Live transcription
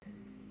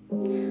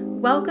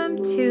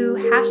Welcome to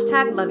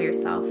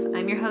 #LoveYourself.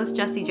 I'm your host,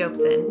 Jessie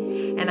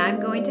Jobson, and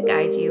I'm going to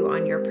guide you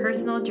on your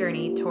personal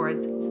journey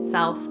towards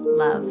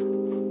self-love.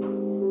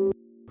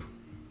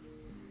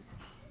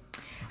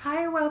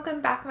 Hi,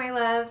 welcome back, my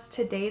loves.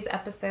 Today's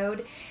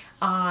episode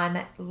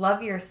on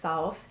Love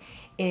Yourself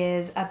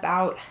is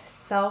about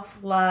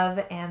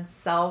self-love and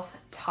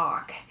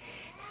self-talk.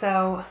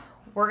 So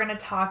we're going to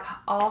talk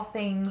all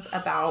things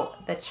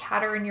about the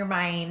chatter in your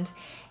mind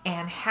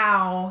and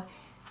how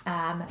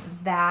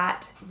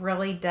that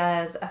really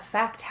does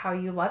affect how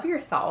you love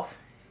yourself.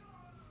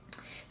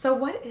 So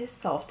what is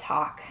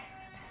self-talk?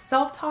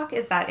 Self-talk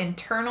is that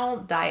internal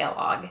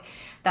dialogue,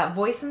 that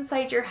voice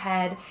inside your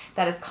head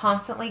that is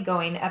constantly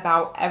going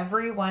about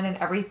everyone and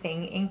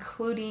everything,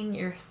 including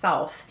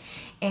yourself.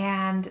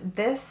 And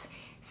this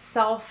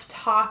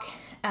self-talk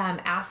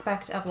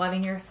aspect of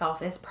loving yourself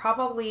is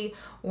probably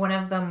one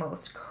of the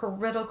most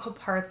critical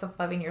parts of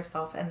loving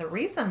yourself. And the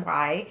reason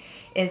why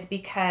is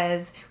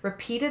because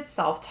repeated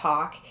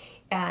self-talk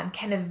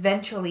can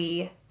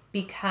eventually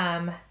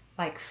become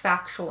like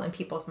factual in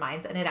people's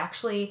minds. And it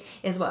actually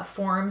is what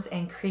forms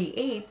and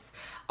creates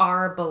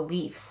our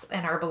beliefs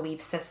and our belief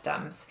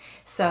systems.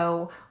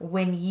 So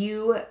when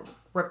you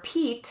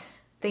repeat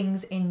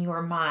things in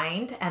your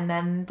mind and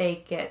then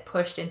they get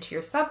pushed into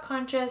your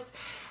subconscious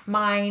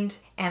mind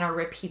and are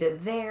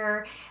repeated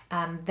there,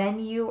 then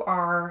you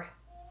are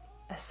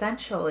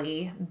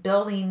essentially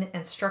building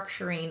and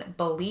structuring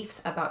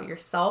beliefs about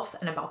yourself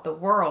and about the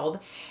world.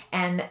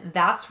 And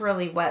that's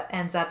really what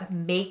ends up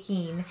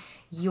making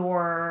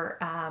your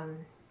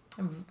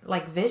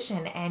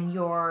vision and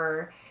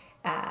your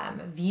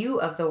view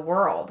of the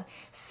world.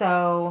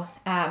 So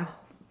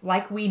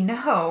like we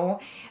know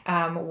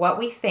what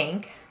we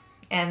think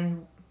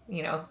and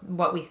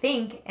what we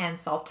think and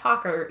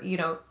self-talk are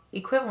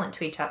equivalent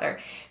to each other.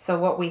 So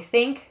what we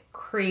think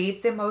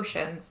creates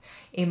emotions.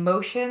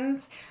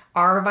 Emotions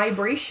are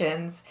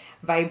vibrations.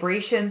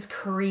 Vibrations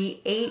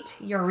create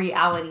your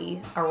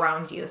reality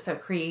around you. So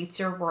it creates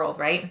your world,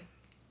 right?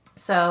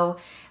 So,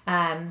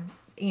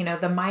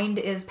 the mind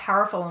is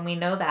powerful and we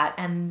know that.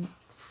 And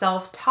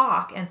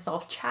self-talk and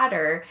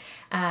self-chatter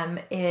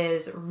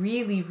is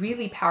really,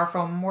 really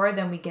powerful, more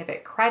than we give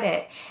it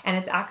credit. And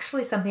it's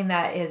actually something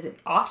that is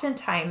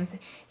oftentimes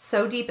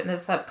so deep in the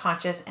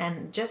subconscious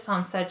and just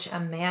on such a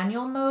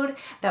manual mode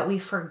that we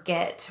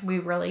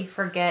really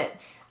forget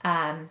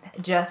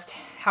just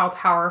how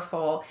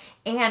powerful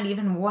and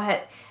even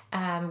what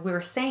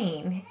we're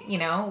saying,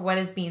 what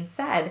is being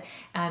said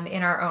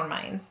in our own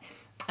minds.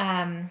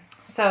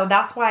 So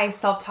that's why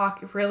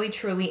self-talk really,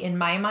 truly, in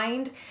my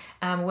mind,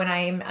 when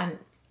I'm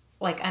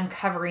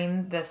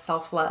uncovering the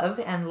self-love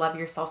and love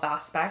yourself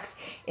aspects,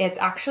 it's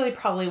actually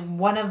probably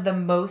one of the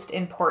most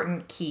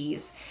important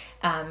keys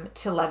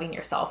to loving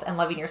yourself and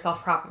loving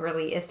yourself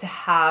properly is to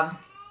have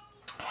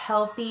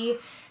healthy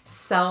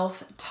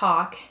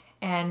self-talk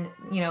and,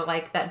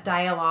 that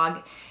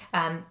dialogue,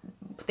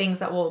 things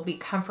that will be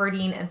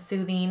comforting and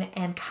soothing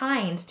and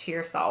kind to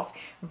yourself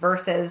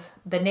versus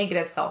the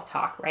negative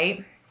self-talk,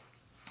 right?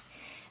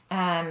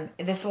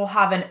 This will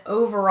have an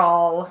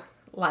overall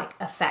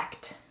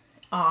effect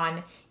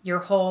on your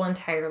whole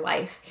entire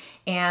life.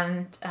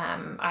 And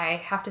I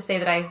have to say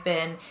that I've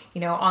been,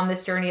 on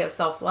this journey of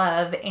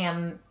self-love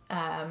and,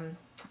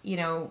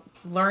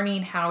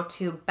 learning how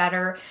to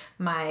better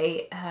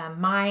my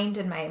mind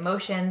and my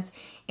emotions.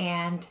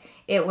 And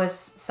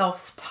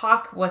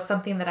self-talk was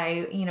something that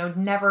I,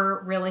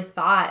 never really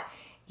thought,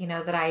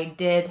 that I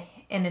did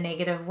in a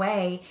negative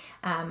way.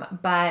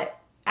 But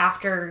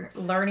after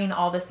learning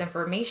all this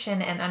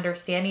information and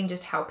understanding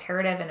just how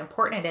imperative and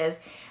important it is,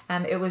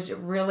 it was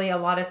really a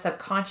lot of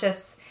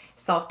subconscious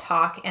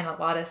self-talk and a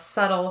lot of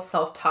subtle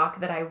self-talk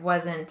that I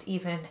wasn't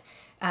even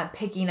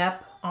picking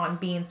up on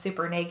being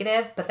super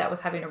negative, but that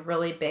was having a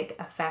really big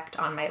effect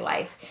on my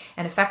life,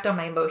 an effect on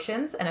my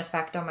emotions, an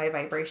effect on my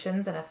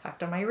vibrations, an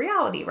effect on my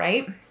reality,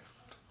 right?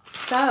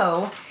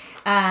 So,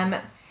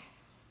 the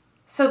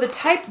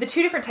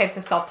two different types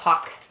of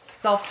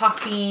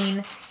self-talk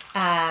being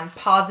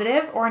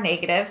positive or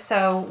negative.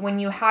 So when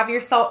you have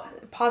your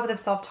positive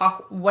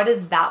self-talk, what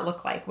does that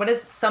look like? What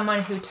does someone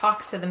who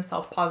talks to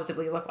themselves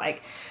positively look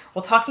like?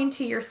 Well, talking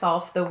to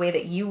yourself the way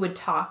that you would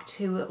talk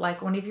to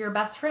one of your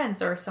best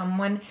friends or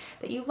someone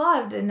that you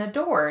loved and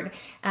adored.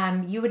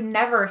 You would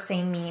never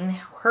say mean,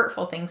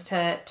 hurtful things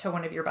to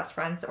one of your best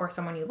friends or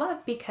someone you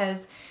love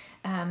because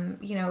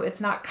it's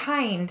not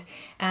kind.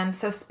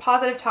 So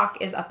positive talk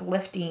is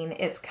uplifting,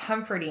 it's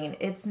comforting,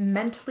 it's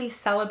mentally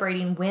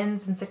celebrating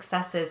wins and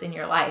successes in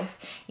your life,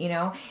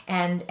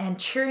 and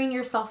cheering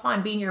yourself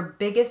on, being your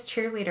biggest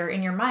cheerleader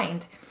in your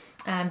mind,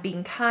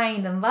 being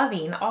kind and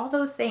loving, all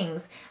those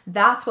things.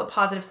 That's what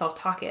positive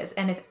self-talk is.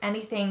 And if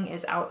anything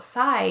is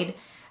outside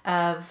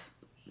of,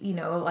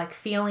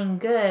 feeling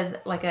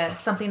good,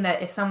 something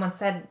that if someone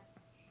said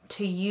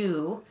to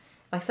you,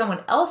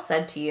 someone else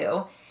said to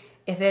you,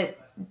 if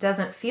it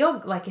doesn't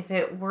feel like, if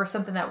it were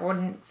something that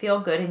wouldn't feel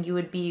good and you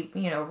would be,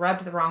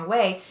 rubbed the wrong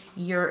way,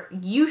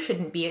 you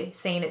shouldn't be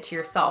saying it to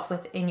yourself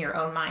within your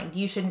own mind.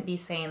 You shouldn't be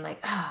saying like,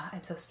 oh,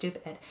 I'm so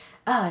stupid.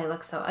 Oh, I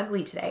look so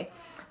ugly today.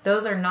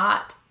 Those are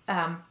not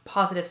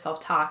positive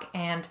self-talk,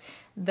 and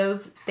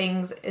those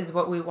things is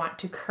what we want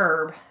to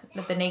curb.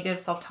 But the negative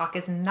self-talk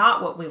is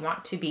not what we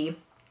want to be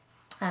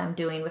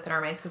doing within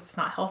our minds, because it's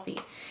not healthy.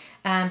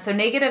 So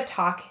negative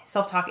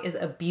self-talk is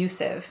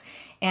abusive,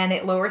 and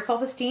it lowers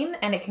self-esteem,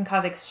 and it can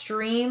cause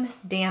extreme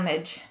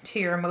damage to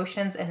your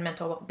emotions and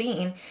mental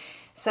well-being.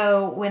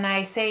 So when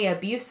I say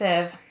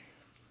abusive,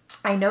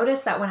 I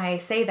notice that when I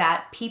say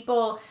that,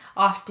 people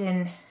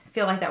often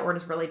feel like that word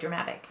is really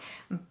dramatic.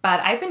 But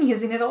I've been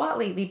using it a lot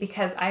lately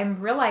because I'm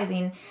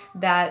realizing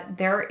that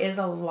there is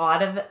a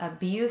lot of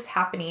abuse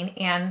happening.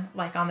 And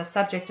like on the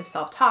subject of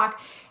self-talk,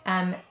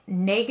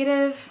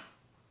 negative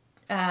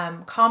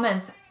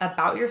comments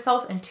about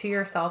yourself and to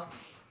yourself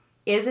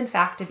is in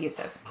fact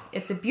abusive.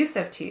 It's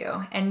abusive to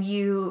you, and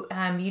you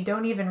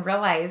don't even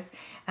realize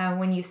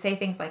when you say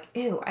things like,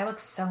 "Ew, I look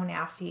so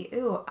nasty.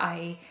 Ew,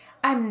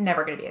 I'm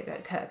never going to be a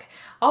good cook."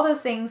 All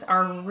those things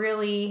are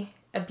really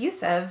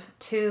abusive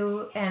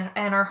to and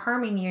are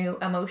harming you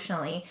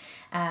emotionally,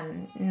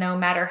 no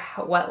matter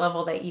what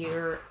level that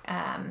you're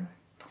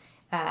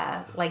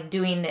like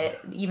doing it,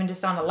 even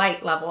just on a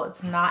light level.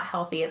 It's not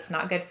healthy. It's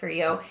not good for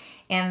you.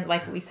 And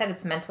like we said,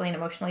 it's mentally and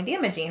emotionally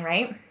damaging,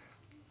 right?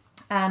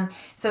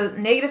 So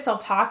negative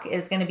self-talk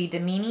is going to be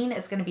demeaning.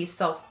 It's going to be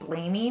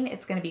self-blaming.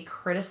 It's going to be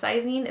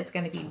criticizing. It's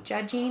going to be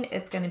judging.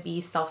 It's going to be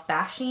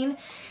self-bashing.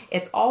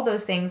 It's all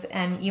those things.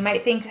 And you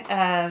might think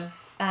of,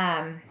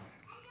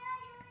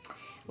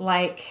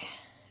 like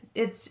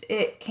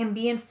it can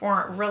be in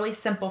really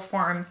simple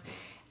forms,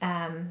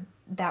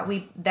 that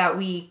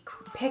we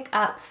pick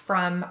up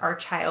from our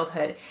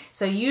childhood.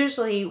 So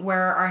usually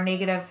where our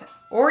negative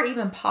or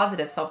even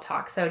positive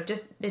self-talk, so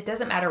just, it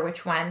doesn't matter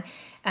which one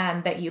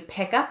that you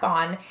pick up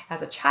on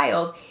as a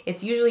child,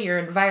 it's usually your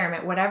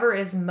environment, whatever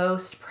is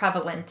most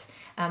prevalent,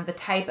 the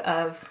type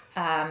of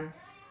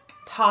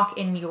talk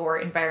in your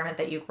environment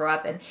that you grow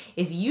up in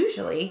is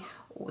usually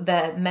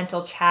the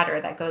mental chatter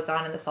that goes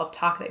on and the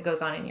self-talk that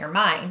goes on in your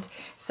mind.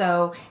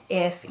 So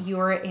if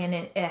you're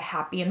in a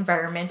happy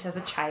environment as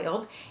a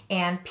child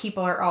and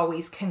people are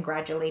always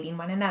congratulating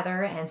one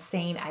another and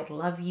saying, "I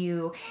love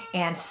you,"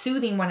 and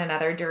soothing one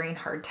another during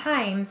hard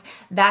times,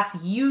 that's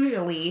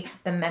usually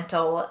the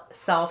mental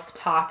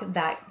self-talk,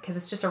 that, because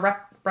it's just a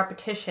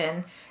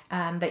repetition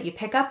that you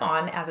pick up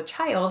on as a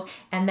child,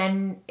 and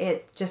then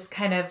it just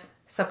kind of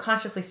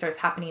subconsciously starts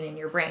happening in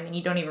your brain and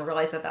you don't even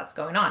realize that that's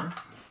going on.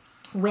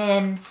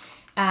 When,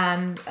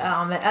 on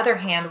the other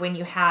hand, when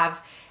you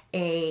have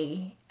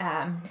an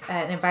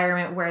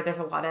environment where there's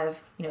a lot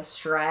of,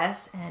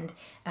 stress and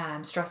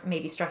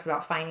stress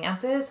about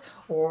finances,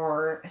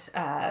 or,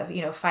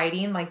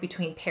 fighting like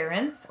between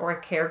parents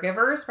or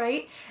caregivers,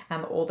 right?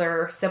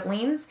 Older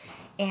siblings,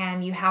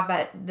 and you have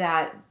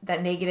that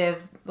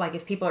negative, like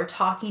if people are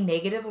talking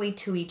negatively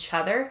to each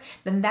other,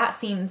 then that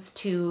seems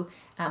to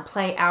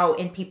play out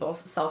in people's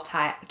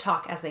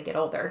self-talk as they get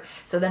older.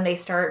 So then they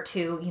start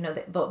to,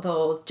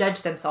 they'll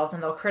judge themselves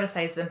and they'll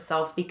criticize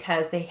themselves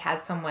because they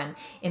had someone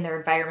in their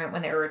environment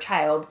when they were a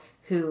child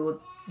who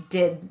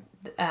did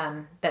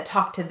that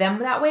talked to them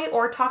that way,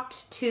 or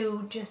talked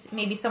to just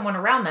maybe someone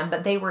around them,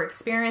 but they were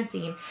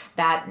experiencing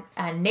that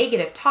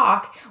negative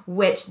talk,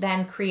 which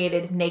then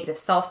created negative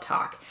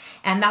self-talk.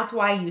 And that's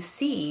why you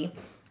see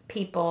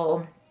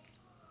people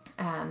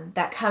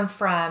that come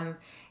from,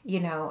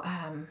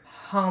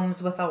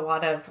 homes with a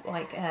lot of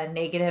like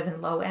negative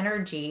and low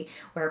energy,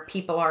 where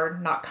people are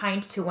not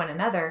kind to one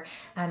another.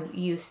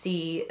 You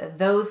see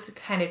those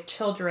kind of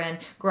children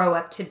grow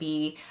up to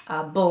be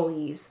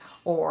bullies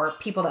or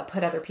people that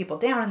put other people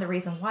down. And the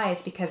reason why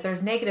is because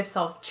there's negative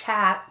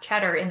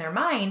chatter in their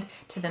mind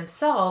to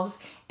themselves,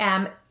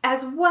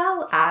 as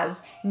well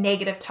as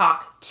negative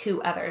talk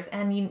to others.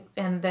 And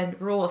the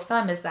rule of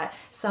thumb is that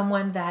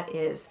someone that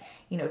is,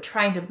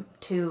 trying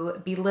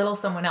to belittle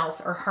someone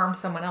else or harm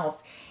someone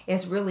else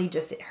is really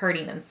just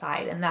hurting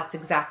inside. And that's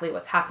exactly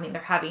what's happening.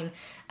 They're having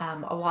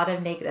a lot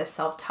of negative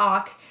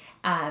self-talk,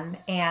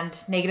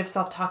 and negative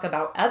self-talk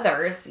about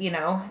others,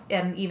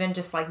 and even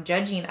just like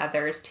judging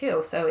others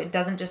too. So it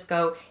doesn't just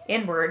go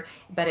inward,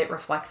 but it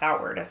reflects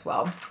outward as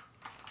well.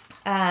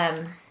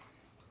 And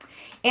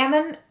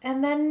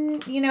then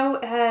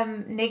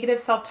negative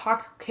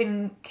self-talk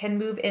can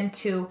move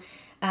into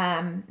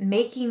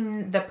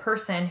making the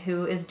person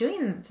who is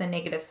doing the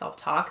negative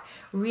self-talk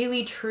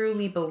really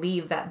truly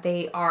believe that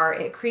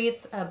it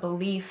creates a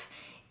belief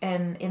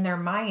in their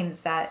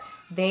minds that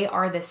they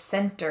are the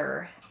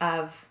center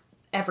of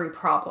every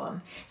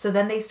problem. So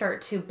then they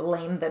start to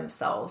blame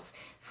themselves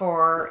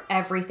for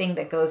everything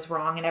that goes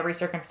wrong in every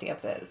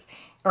circumstance,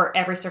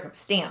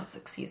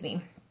 excuse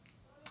me.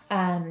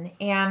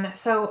 And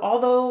so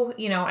although,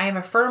 I am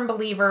a firm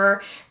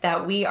believer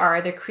that we are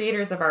the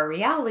creators of our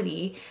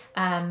reality,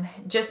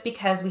 just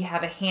because we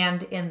have a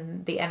hand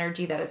in the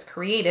energy that is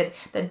created,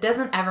 that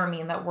doesn't ever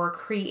mean that we're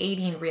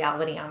creating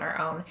reality on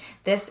our own.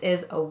 This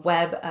is a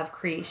web of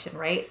creation,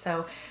 right?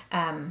 So,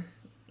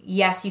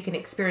 yes, you can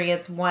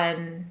experience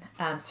one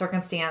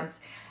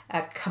circumstance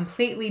a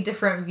completely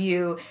different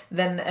view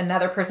than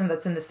another person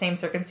that's in the same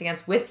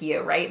circumstance with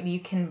you, right?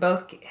 You can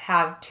both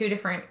have two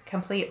different,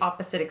 complete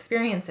opposite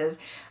experiences,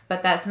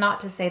 but that's not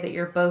to say that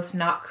you're both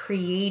not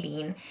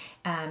creating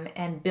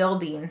and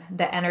building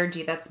the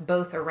energy that's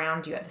both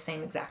around you at the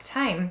same exact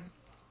time.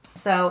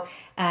 So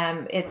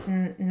it's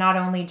not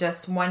only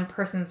just one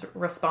person's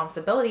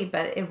responsibility,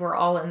 but we're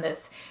all in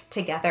this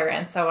together.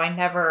 And so I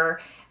never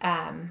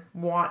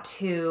want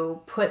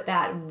to put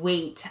that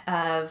weight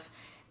of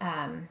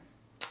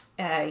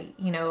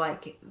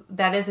like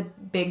that is a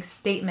big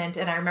statement.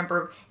 And I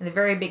remember in the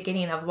very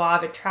beginning of Law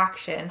of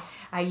Attraction,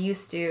 I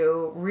used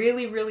to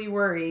really, really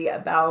worry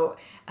about,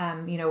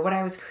 what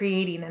I was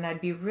creating. And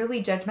I'd be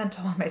really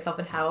judgmental on myself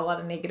and have a lot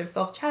of negative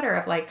self-chatter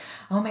of like,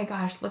 oh my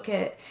gosh, look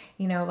at,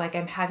 like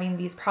I'm having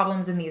these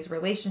problems in these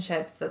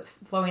relationships that's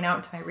flowing out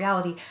into my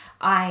reality.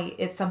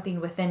 It's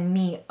something within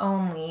me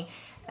only.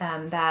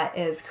 That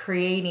is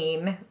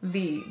creating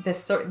these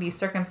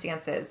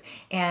circumstances.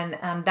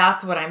 And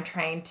that's what I'm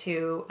trying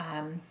to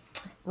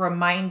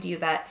remind you,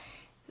 that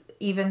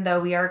even though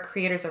we are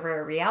creators of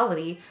our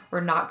reality, we're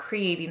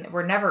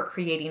never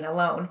creating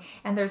alone.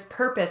 And there's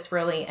purpose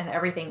really in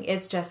everything.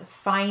 It's just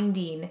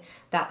finding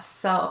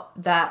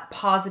that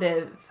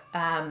positive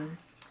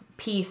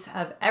piece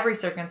of every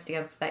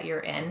circumstance that you're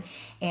in,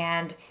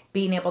 and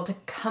being able to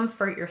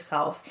comfort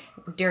yourself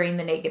during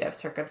the negative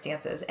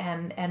circumstances.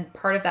 And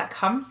part of that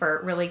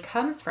comfort really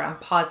comes from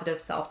positive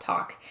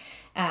self-talk.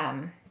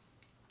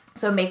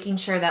 So making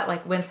sure that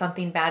like when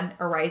something bad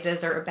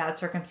arises or a bad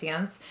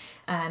circumstance,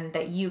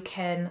 that you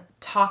can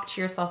talk to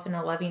yourself in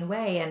a loving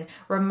way and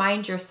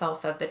remind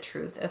yourself of the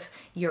truth of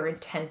your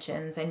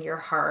intentions and your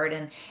heart,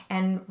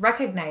 and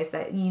recognize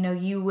that,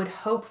 you would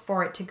hope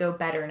for it to go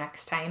better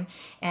next time.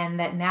 And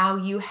that now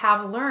you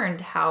have learned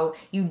how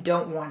you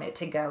don't want it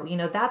to go.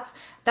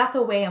 That's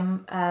a way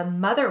a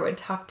mother would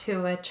talk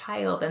to a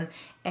child,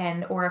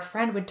 or a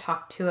friend would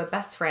talk to a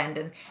best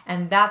friend.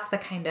 And that's the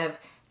kind of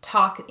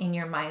talk in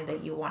your mind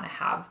that you want to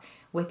have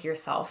with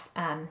yourself.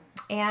 And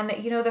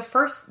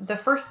the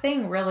first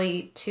thing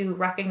really to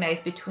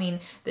recognize between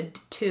the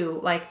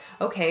two, like,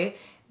 okay,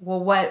 well,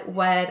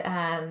 what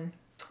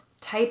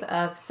type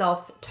of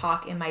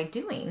self-talk am I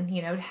doing?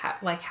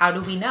 How do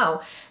we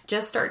know?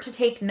 Just start to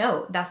take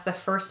note. That's the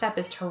first step,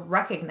 is to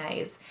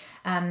recognize.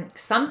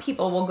 Some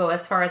people will go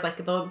as far as like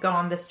they'll go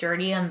on this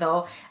journey and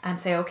they'll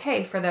say,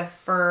 okay,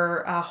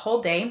 for a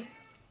whole day,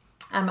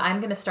 I'm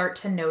going to start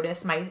to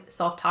notice my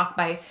self-talk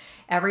by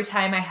every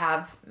time I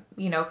have,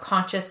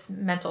 conscious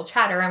mental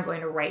chatter, I'm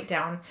going to write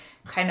down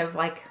kind of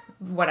like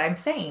what I'm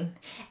saying.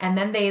 And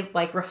then they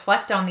like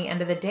reflect on the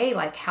end of the day,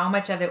 like how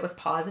much of it was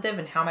positive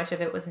and how much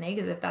of it was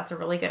negative. That's a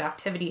really good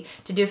activity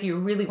to do if you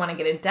really want to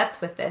get in depth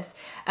with this.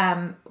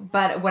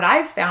 But what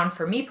I've found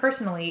for me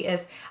personally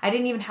is I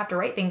didn't even have to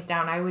write things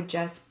down. I would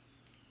just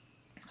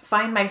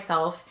find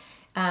myself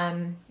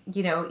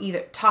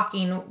either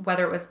talking,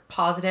 whether it was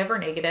positive or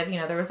negative.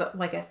 There was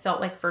it felt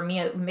like for me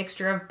a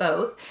mixture of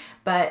both.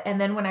 And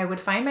then when I would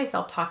find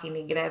myself talking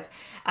negative,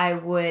 I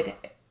would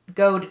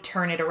go to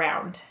turn it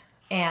around,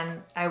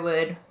 and I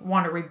would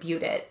want to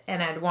rebuke it,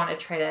 and I'd want to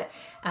try to,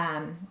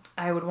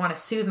 I would want to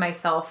soothe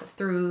myself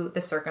through the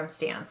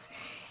circumstance.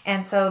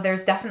 And so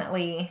there's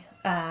definitely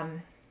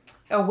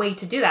a way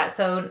to do that.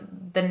 So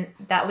then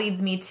that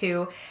leads me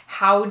to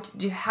how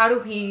do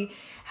we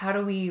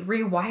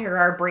rewire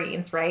our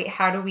brains, right?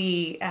 How do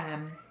we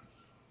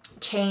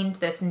change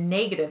this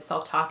negative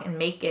self-talk and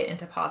make it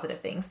into positive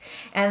things?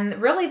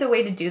 And really the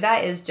way to do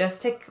that is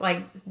just to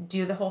like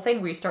do the whole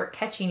thing where you start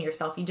catching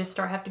yourself. You just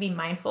have to be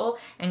mindful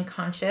and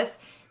conscious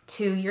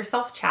to your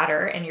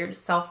self-chatter and your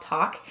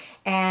self-talk.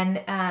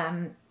 And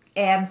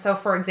so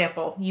for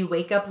example, you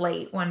wake up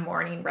late one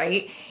morning,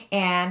 right?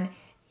 And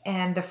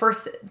the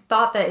first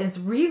thought that is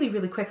really,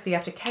 really quick, so you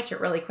have to catch it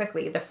really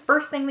quickly. The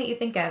first thing that you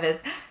think of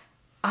is,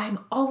 I'm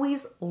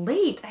always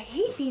late. I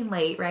hate being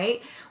late,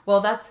 right? Well,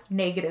 that's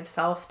negative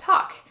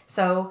self-talk.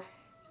 So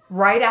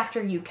right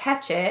after you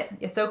catch it,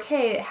 it's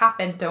okay, it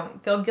happened.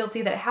 Don't feel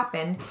guilty that it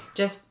happened.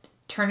 Just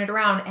turn it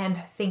around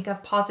and think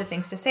of positive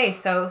things to say.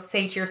 So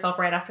say to yourself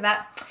right after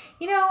that,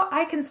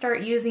 I can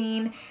start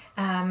using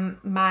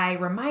my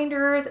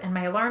reminders and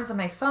my alarms on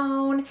my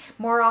phone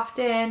more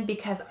often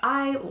because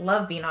I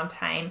love being on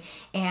time.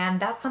 And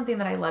that's something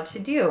that I love to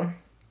do.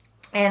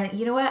 And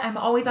you know what? I'm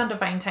always on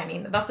divine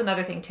timing. That's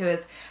another thing too,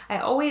 is I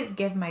always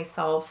give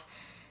myself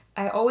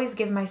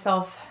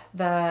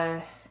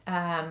the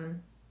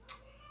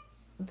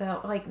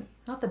benefit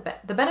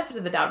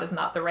of the doubt is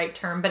not the right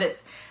term, but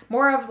it's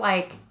more of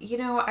like,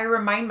 I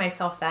remind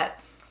myself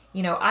that,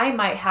 I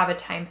might have a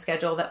time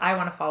schedule that I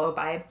want to follow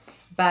by,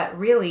 but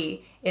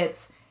really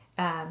it's,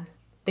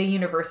 the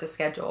universe's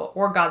schedule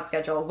or God's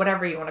schedule,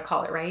 whatever you want to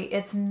call it, right?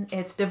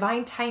 It's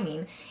divine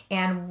timing,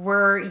 and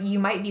you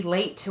might be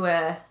late to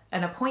an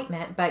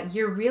appointment, but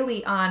you're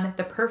really on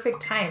the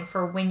perfect time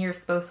for when you're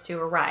supposed to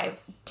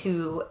arrive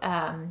to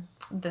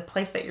the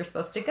place that you're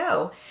supposed to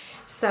go.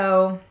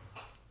 So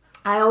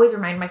I always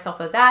remind myself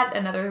of that.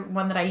 Another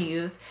one that I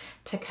use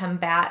to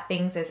combat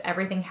things is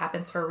everything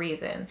happens for a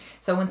reason.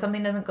 So when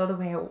something doesn't go the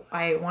way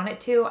I want it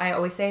to, I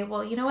always say,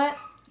 well, you know what?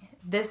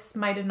 This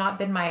might have not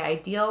been my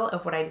ideal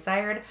of what I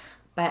desired,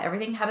 but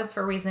everything happens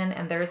for a reason,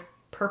 and there's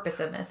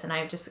purpose in this. And I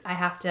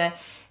have to,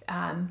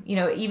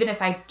 even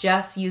if I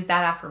just use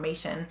that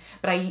affirmation,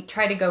 but I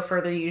try to go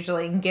further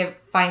usually and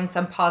find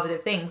some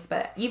positive things.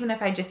 But even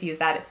if I just use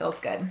that, it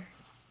feels good.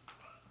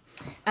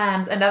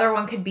 Another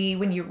one could be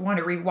when you want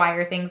to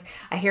rewire things.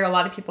 I hear a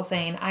lot of people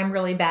saying, I'm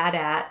really bad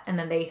at, and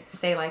then they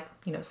say like,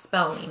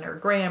 spelling or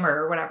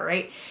grammar or whatever,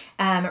 right?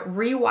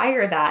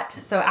 Rewire that.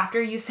 So after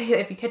you say,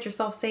 if you catch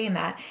yourself saying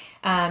that,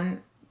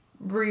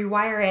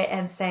 rewire it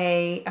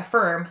and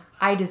affirm,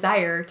 I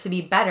desire to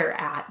be better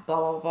at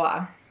blah,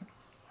 blah,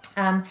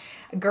 blah.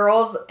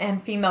 Girls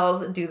and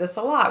females do this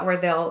a lot where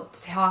they'll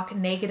talk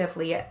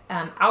negatively,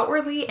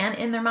 outwardly and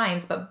in their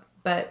minds, but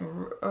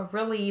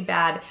really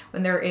bad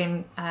when they're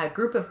in a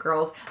group of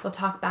girls. They'll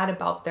talk bad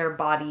about their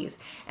bodies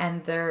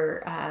and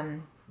their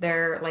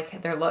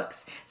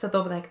looks. So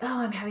they'll be like,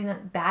 oh, I'm having a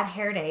bad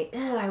hair day.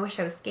 Ugh, I wish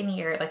I was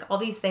skinnier. Like all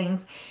these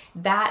things.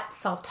 That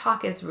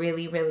self-talk is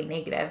really, really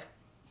negative.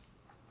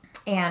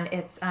 And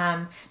it's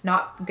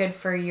not good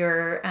for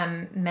your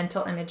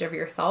mental image of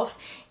yourself.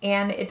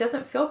 And it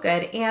doesn't feel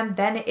good. And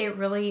then it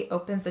really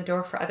opens the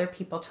door for other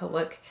people to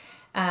look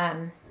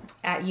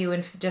at you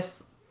and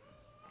just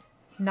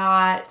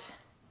not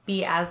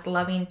be as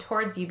loving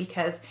towards you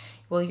because,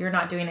 well, you're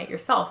not doing it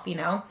yourself,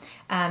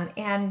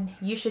 and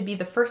you should be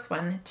the first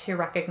one to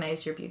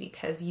recognize your beauty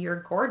because you're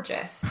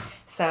gorgeous.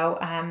 So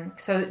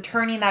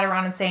turning that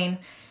around and saying,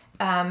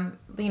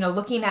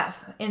 looking at,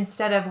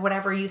 instead of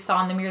whatever you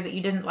saw in the mirror that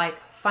you didn't like,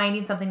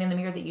 finding something in the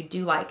mirror that you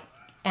do like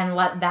and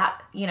let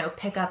that,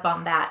 pick up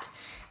on that.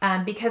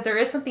 Because there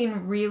is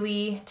something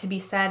really to be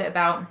said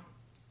about,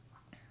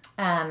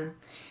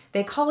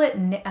 they call it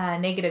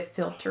negative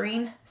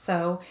filtering.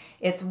 So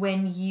it's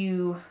when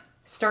you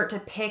start to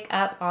pick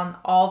up on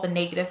all the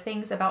negative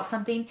things about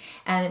something,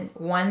 and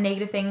one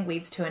negative thing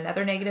leads to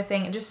another negative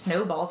thing. It just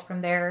snowballs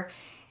from there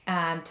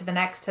to the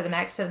next, to the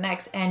next, to the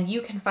next. And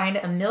you can find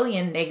a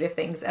million negative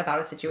things about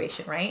a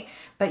situation, right?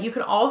 But you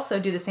can also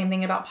do the same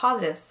thing about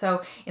positives.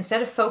 So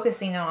instead of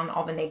focusing on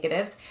all the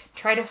negatives,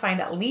 try to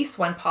find at least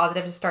one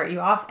positive to start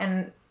you off.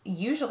 And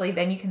usually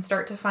then you can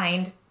start to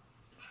find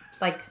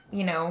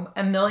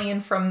a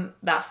million from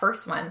that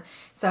first one.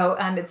 So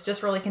it's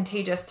just really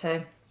contagious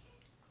to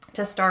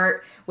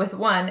start with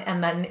one,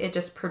 and then it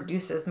just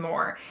produces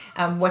more,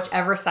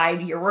 whichever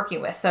side you're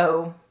working with.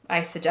 So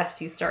I suggest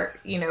you start,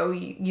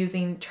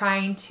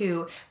 trying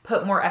to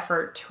put more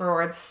effort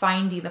towards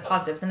finding the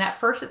positives. And at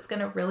first it's going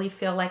to really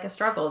feel like a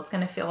struggle. It's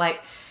going to feel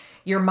like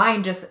your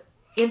mind just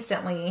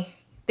instantly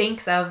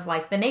thinks of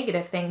like the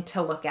negative thing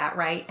to look at,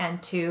 right?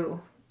 And to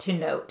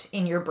note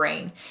in your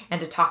brain and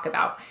to talk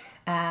about.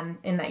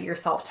 In that your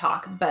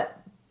self-talk,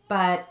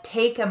 but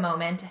take a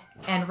moment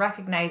and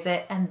recognize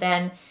it, and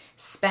then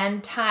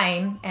spend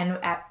time. And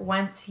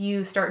once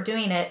you start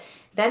doing it,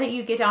 then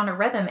you get on a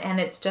rhythm, and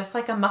it's just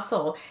like a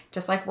muscle,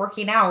 just like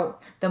working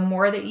out. The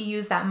more that you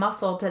use that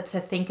muscle to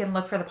think and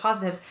look for the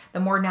positives, the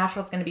more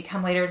natural it's going to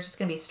become later. It's just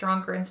going to be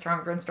stronger and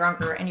stronger and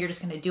stronger, and you're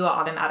just going to do it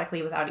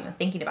automatically without even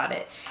thinking about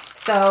it.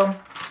 So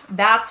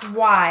that's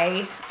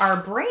why our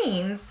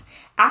brains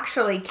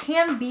actually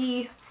can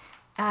be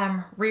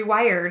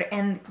rewired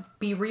and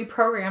be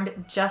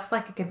reprogrammed just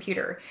like a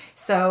computer.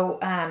 So,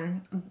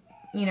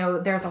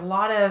 there's a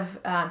lot of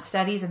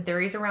studies and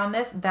theories around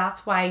this.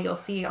 That's why you'll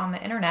see on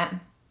the internet,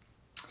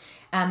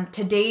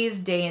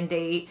 today's day and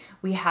date,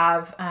 we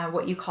have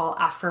what you call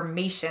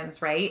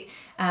affirmations, right?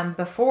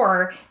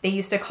 Before, they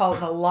used to call it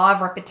the law of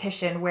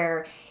repetition,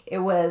 where it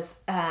was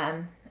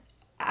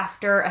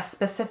after a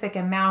specific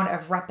amount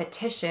of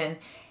repetition,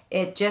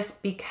 it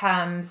just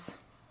becomes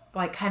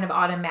like kind of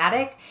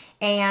automatic,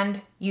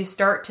 and you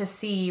start to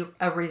see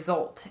a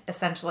result,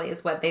 essentially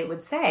is what they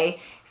would say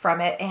from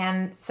it.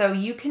 And so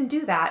you can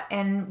do that.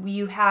 And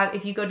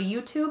if you go to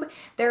YouTube,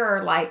 there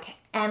are like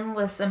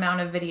endless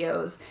amount of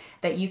videos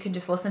that you can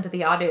just listen to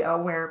the audio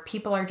where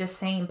people are just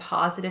saying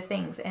positive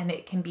things. And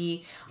it can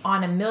be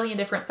on a million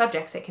different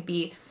subjects. It could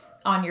be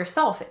on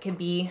yourself. It could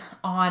be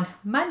on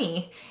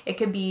money. It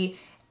could be,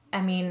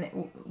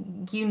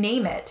 you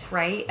name it,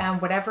 right?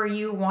 Whatever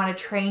you want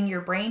to train your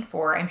brain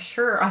for. I'm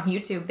sure on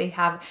YouTube they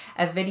have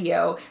a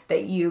video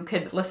that you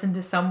could listen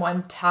to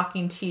someone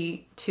talking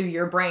to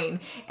your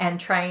brain and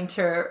trying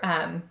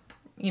to,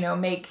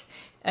 make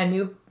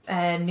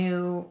a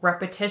new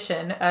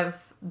repetition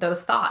of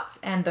those thoughts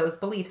and those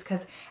beliefs.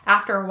 Because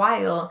after a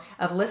while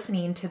of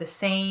listening to the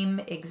same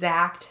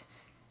exact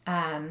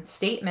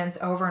statements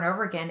over and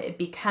over again,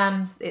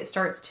 it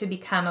starts to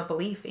become a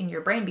belief in your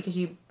brain, because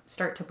you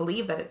start to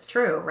believe that it's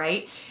true,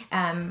 right?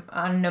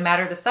 On no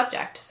matter the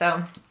subject.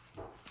 So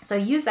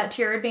use that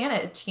to your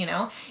advantage.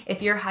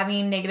 If you're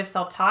having negative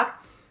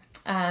self-talk,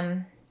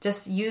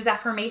 just use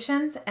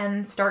affirmations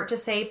and start to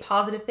say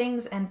positive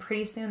things, and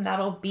pretty soon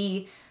that'll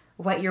be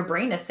what your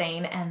brain is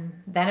saying,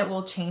 and then it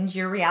will change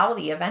your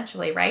reality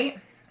eventually, right?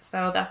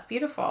 So that's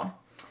beautiful.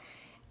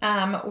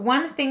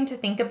 One thing to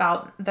think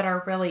about that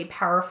are really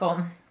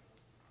powerful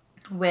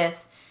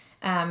with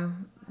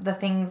the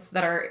things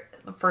that are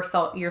for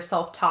your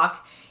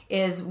self-talk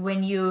is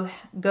when you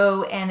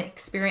go and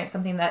experience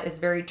something that is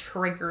very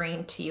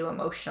triggering to you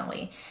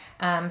emotionally.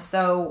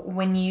 So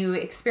when you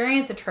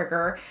experience a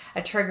trigger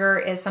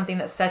is something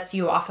that sets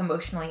you off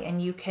emotionally, and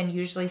you can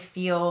usually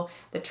feel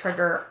the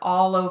trigger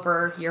all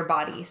over your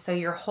body. So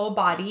your whole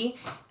body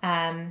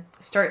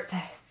starts to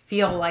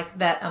feel like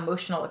that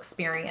emotional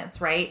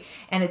experience, right?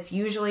 And it's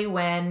usually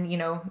when,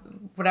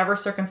 whatever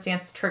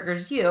circumstance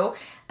triggers you,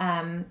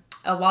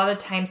 a lot of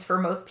times for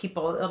most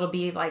people, it'll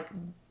be like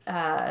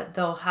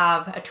they'll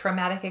have a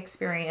traumatic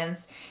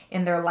experience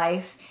in their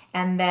life,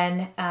 and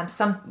then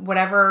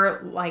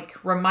whatever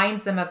like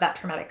reminds them of that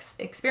traumatic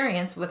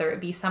experience, whether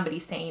it be somebody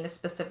saying a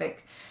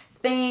specific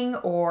thing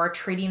or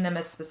treating them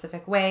a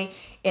specific way,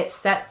 it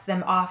sets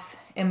them off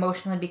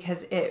emotionally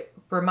because it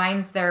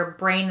reminds their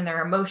brain and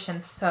their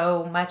emotions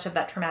so much of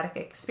that traumatic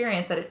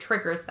experience that it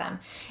triggers them.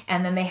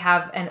 And then they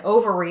have an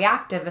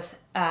overreactive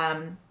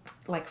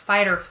like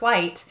fight or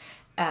flight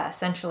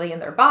essentially in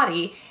their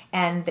body,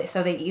 and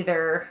so they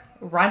either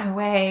run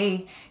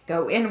away,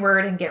 go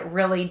inward and get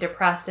really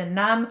depressed and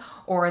numb,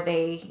 or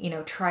they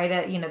try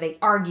to they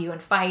argue and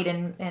fight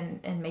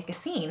and make a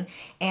scene.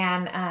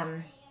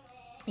 And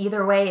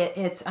either way,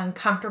 it's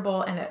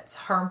uncomfortable and it's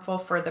harmful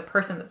for the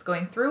person that's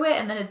going through it,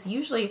 and then it's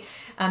usually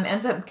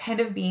ends up kind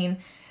of being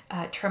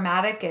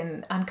traumatic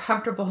and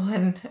uncomfortable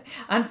and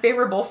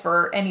unfavorable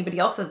for anybody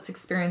else that's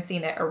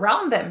experiencing it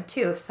around them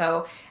too.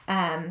 So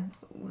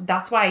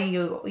that's why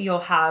you'll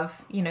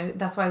have,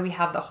 that's why we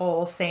have the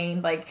whole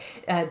saying like,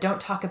 don't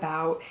talk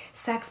about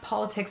sex,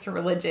 politics, or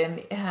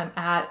religion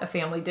at a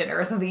family dinner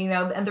or something,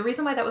 and the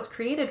reason why that was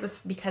created was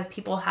because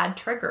people had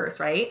triggers,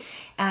 right?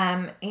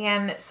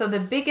 And so the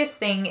biggest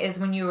thing is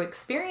when you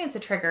experience a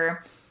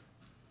trigger,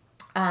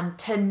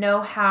 to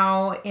know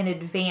how in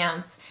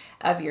advance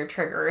of your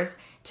triggers,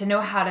 to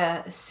know how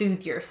to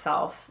soothe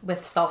yourself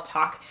with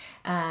self-talk,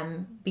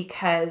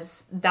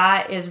 because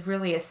that is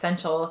really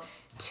essential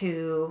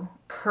to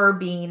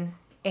curbing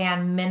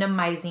and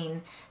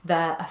minimizing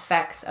the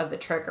effects of the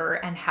trigger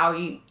and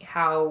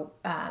how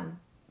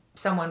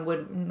someone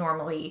would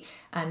normally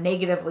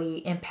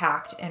negatively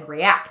impact and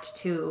react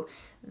to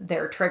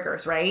their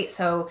triggers, right?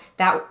 So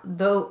that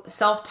though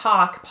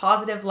self-talk,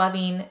 positive,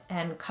 loving,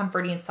 and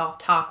comforting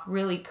self-talk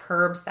really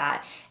curbs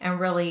that and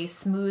really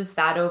smooths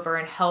that over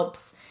and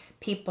helps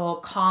people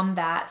calm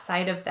that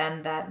side of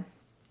them that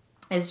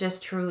is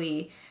just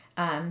truly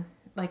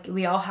like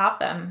we all have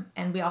them,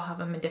 and we all have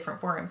them in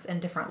different forms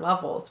and different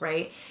levels,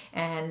 right?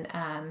 And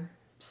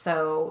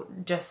so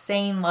just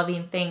saying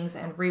loving things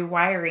and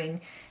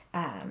rewiring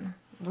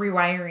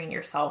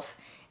yourself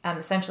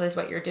essentially is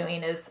what you're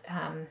doing is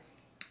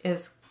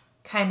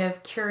kind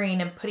of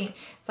curing and putting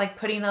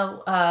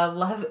a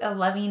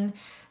loving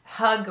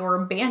hug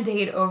or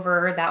Band-Aid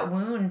over that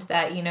wound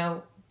that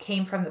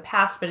came from the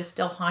past but is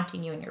still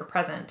haunting you in your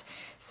present.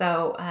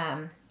 So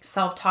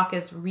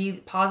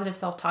positive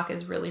self-talk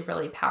is really,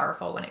 really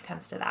powerful when it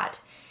comes to that.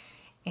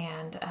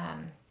 And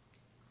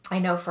I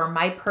know from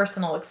my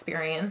personal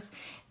experience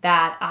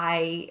that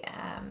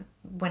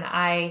when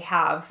I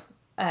have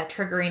a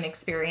triggering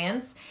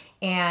experience,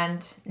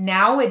 and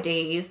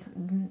nowadays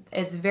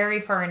it's very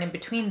far and in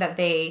between that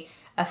they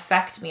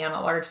affect me on a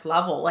large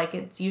level. Like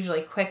it's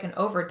usually quick and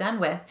over, done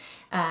with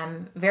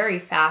very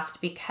fast,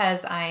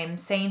 because I'm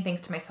saying things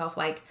to myself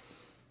like,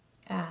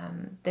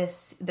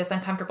 this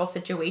uncomfortable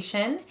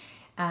situation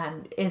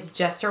is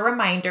just a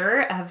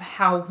reminder of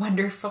how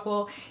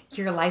wonderful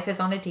your life is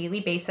on a daily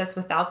basis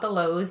without the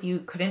lows. You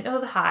couldn't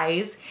know the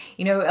highs.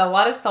 A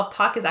lot of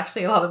self-talk is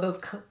actually a lot of those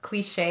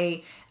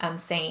cliche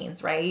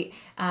sayings, right?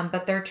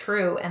 But they're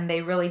true, and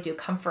they really do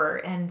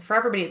comfort. And for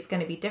everybody, it's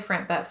going to be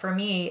different. But for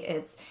me,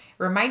 it's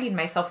reminding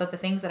myself of the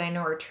things that I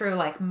know are true.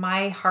 Like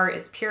my heart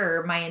is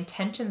pure. My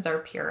intentions are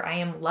pure. I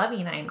am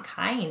loving. I am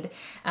kind.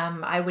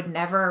 I would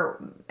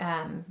never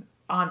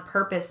on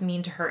purpose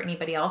mean to hurt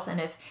anybody else.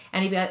 And if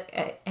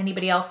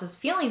anybody else's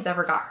feelings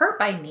ever got hurt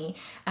by me,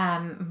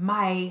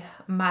 my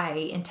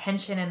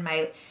intention and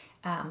my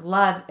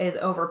love is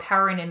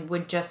overpowering and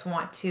would just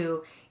want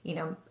to,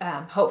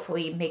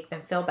 hopefully make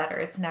them feel better.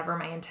 It's never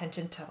my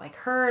intention to like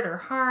hurt or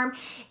harm.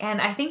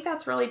 And I think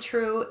that's really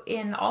true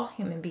in all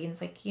human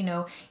beings. Like,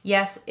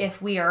 yes,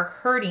 if we are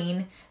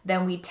hurting,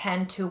 then we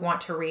tend to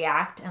want to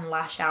react and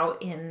lash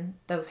out in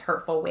those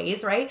hurtful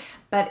ways, right?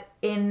 But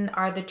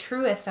the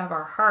truest of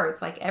our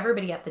hearts, like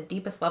everybody at the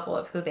deepest level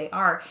of who they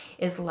are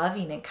is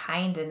loving and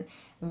kind and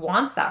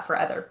wants that for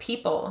other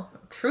people.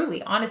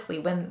 Truly, honestly,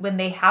 when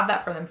they have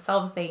that for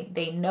themselves,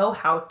 they know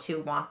how to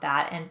want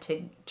that and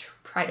to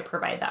try to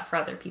provide that for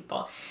other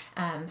people.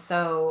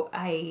 So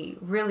I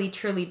really,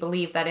 truly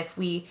believe that if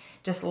we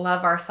just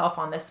love ourselves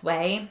on this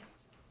way,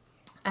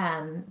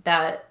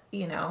 that,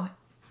 you know,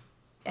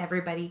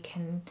 everybody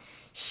can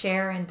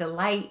share and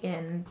delight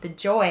in the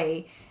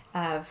joy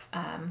of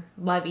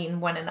loving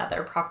one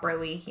another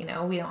properly. You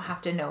know, we don't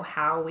have to know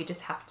how, we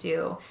just have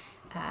to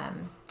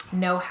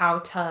know how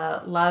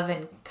to love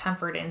and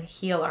comfort and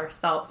heal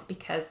ourselves,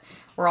 because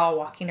we're all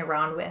walking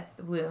around with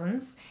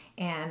wounds.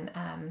 And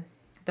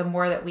the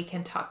more that we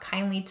can talk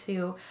kindly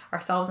to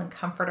ourselves and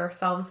comfort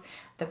ourselves,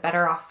 the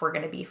better off we're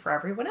going to be for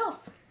everyone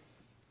else.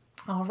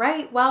 All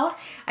right. Well,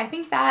 I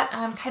think that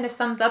kind of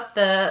sums up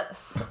the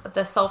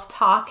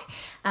self-talk.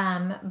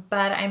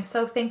 But I'm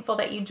so thankful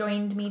that you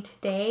joined me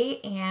today,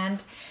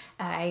 and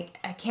I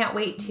can't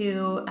wait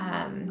to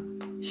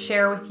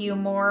share with you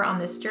more on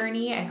this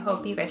journey. I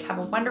hope you guys have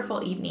a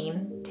wonderful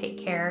evening. Take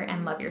care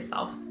and love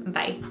yourself.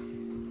 Bye.